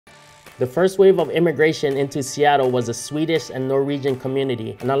The first wave of immigration into Seattle was a Swedish and Norwegian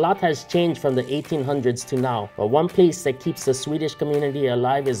community, and a lot has changed from the 1800s to now. But one place that keeps the Swedish community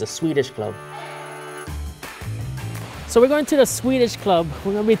alive is the Swedish Club. So we're going to the Swedish Club.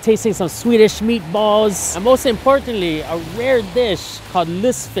 We're going to be tasting some Swedish meatballs, and most importantly, a rare dish called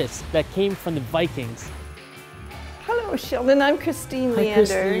lutefisk that came from the Vikings. Hello, Sheldon. I'm Christine Hi, Leander.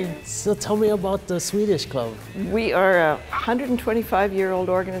 Christine. So tell me about the Swedish Club. We are a 125-year-old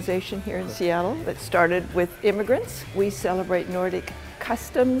organization here in Seattle that started with immigrants. We celebrate Nordic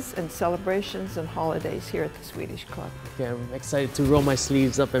customs and celebrations and holidays here at the Swedish Club. Okay, I'm excited to roll my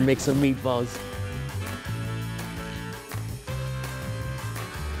sleeves up and make some meatballs.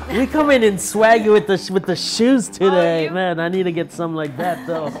 We come in swaggy with the shoes today. Man, I need to get some like that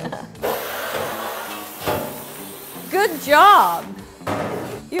though. Good job!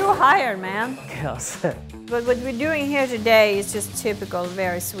 You hired, man. Okay, But what we're doing here today is just typical,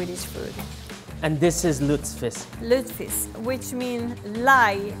 very Swedish food. and this is lutefisk. Lutefisk, which means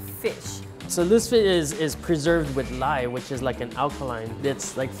live fish. So lutefisk is preserved with lye, which is like an alkaline.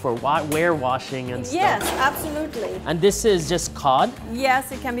 It's like for washing and stuff. Yes, absolutely. And this is just cod?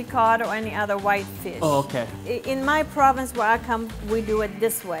 Yes, it can be cod or any other white fish. Oh, okay. In my province where I come, we do it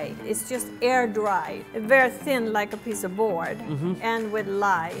this way. It's just air dry, very thin like a piece of board, and with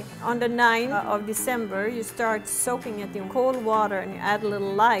lye. On the 9th of December, you start soaking it in cold water and you add a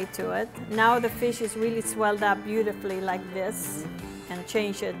little lye to it. Now the fish is really swelled up beautifully like this, and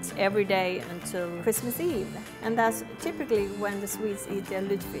change it every day until Christmas Eve. And that's typically when the Swedes eat their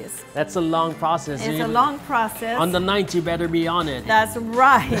lutefisk. That's a long process. It's a long process. On the 9th, you better be on it. That's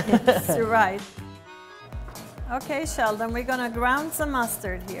right, that's right. Okay, Sheldon, we're gonna ground some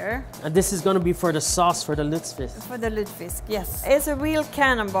mustard here. And this is gonna be for the sauce for the lutefisk. For the lutefisk, yes. It's a real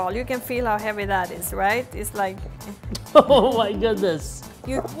cannonball. You can feel how heavy that is, right? It's like... Oh my goodness.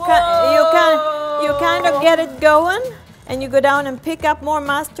 You kind of get it going, and you go down and pick up more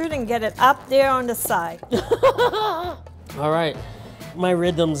mustard and get it up there on the side. All right, my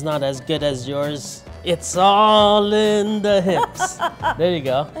rhythm's not as good as yours. It's all in the hips. There you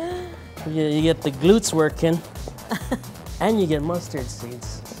go. You get the glutes working, and you get mustard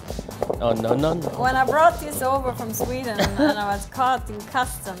seeds. Oh, no, no, no. When I brought this over from Sweden and I was caught in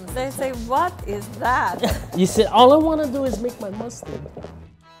customs, they say, what is that? You said, all I want to do is make my mustard.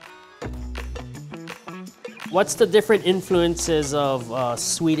 What's the different influences of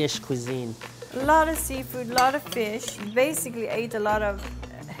Swedish cuisine? A lot of seafood, a lot of fish. Basically ate a lot of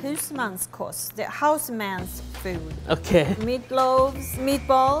husmanskost, the houseman's food. Okay. Meatloaves,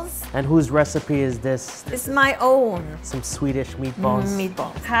 meatballs. And whose recipe is this? It's my own. Some Swedish meatballs.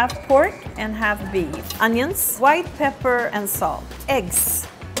 Meatballs. Half pork and half beef. Onions, white pepper and salt. Eggs,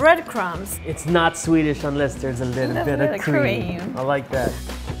 breadcrumbs. It's not Swedish unless there's a little bit of cream. I like that.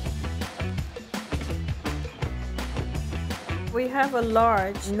 We have a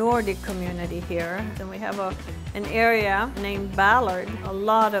large Nordic community here, and we have an area named Ballard. A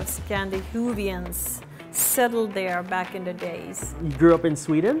lot of Scandinavians settled there back in the days. You grew up in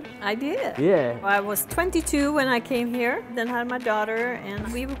Sweden? I did. Yeah. I was 22 when I came here, then had my daughter, and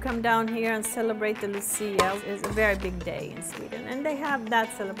we would come down here and celebrate the Lucia. It's a very big day in Sweden, and they have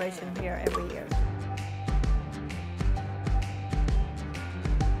that celebration here every year.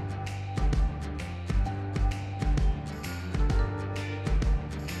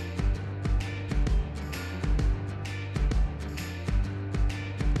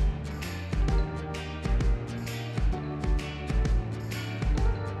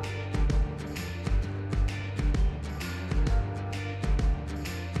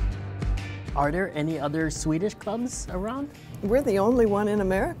 Are there any other Swedish clubs around? We're the only one in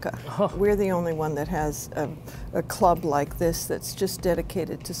America. Oh. We're the only one that has a club like this that's just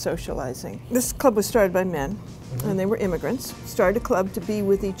dedicated to socializing. This club was started by men, and they were immigrants. Started a club to be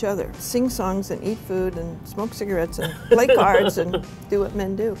with each other, sing songs and eat food and smoke cigarettes and play cards and do what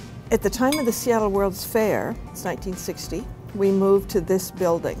men do. At the time of the Seattle World's Fair, it's 1960, we moved to this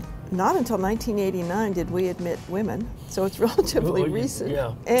building. Not until 1989 did we admit women, so it's relatively recent.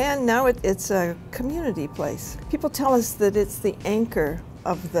 Yeah. And now it's a community place. People tell us that it's the anchor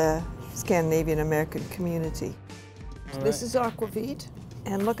of the Scandinavian American community. All This right. is aquavit,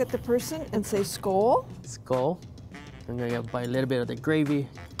 and look at the person and say skål. Skål. I'm gonna get by a little bit of the gravy.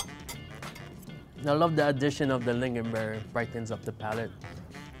 I love the addition of the lingonberry, brightens up the palate.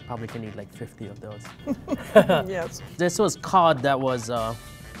 Probably can eat like 50 of those. Yes. This was cod that was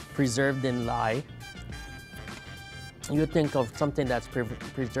preserved in lye. You would think of something that's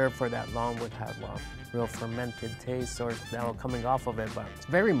preserved for that long would have real fermented taste or coming off of it, but it's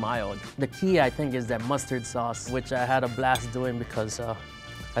very mild. The key, I think, is that mustard sauce, which I had a blast doing because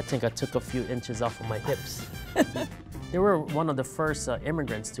I think I took a few inches off of my hips. They were one of the first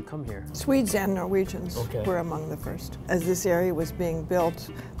immigrants to come here. Swedes and Norwegians were among the first. As this area was being built,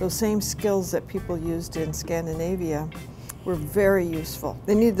 those same skills that people used in Scandinavia were very useful.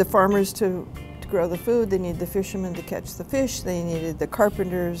 They needed the farmers to grow the food, they needed the fishermen to catch the fish, they needed the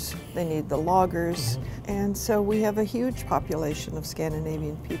carpenters, they needed the loggers, and so we have a huge population of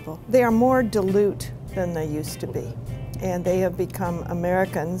Scandinavian people. They are more dilute than they used to be, and they have become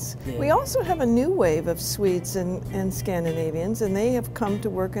Americans. We also have a new wave of Swedes and Scandinavians, and they have come to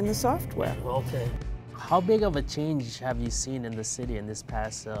work in the software. Okay. How big of a change have you seen in the city in this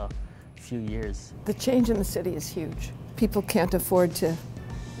past few years? The change in the city is huge. People can't afford to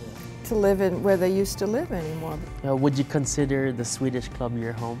live in where they used to live anymore. Would you consider the Swedish Club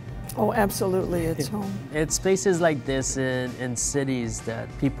your home? Oh, absolutely, it's home. It's spaces like this in cities that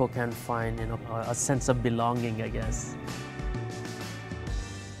people can find, you know, a sense of belonging, I guess.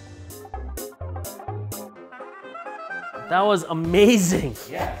 That was amazing.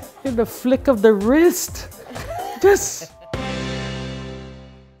 Yeah. The flick of the wrist. Just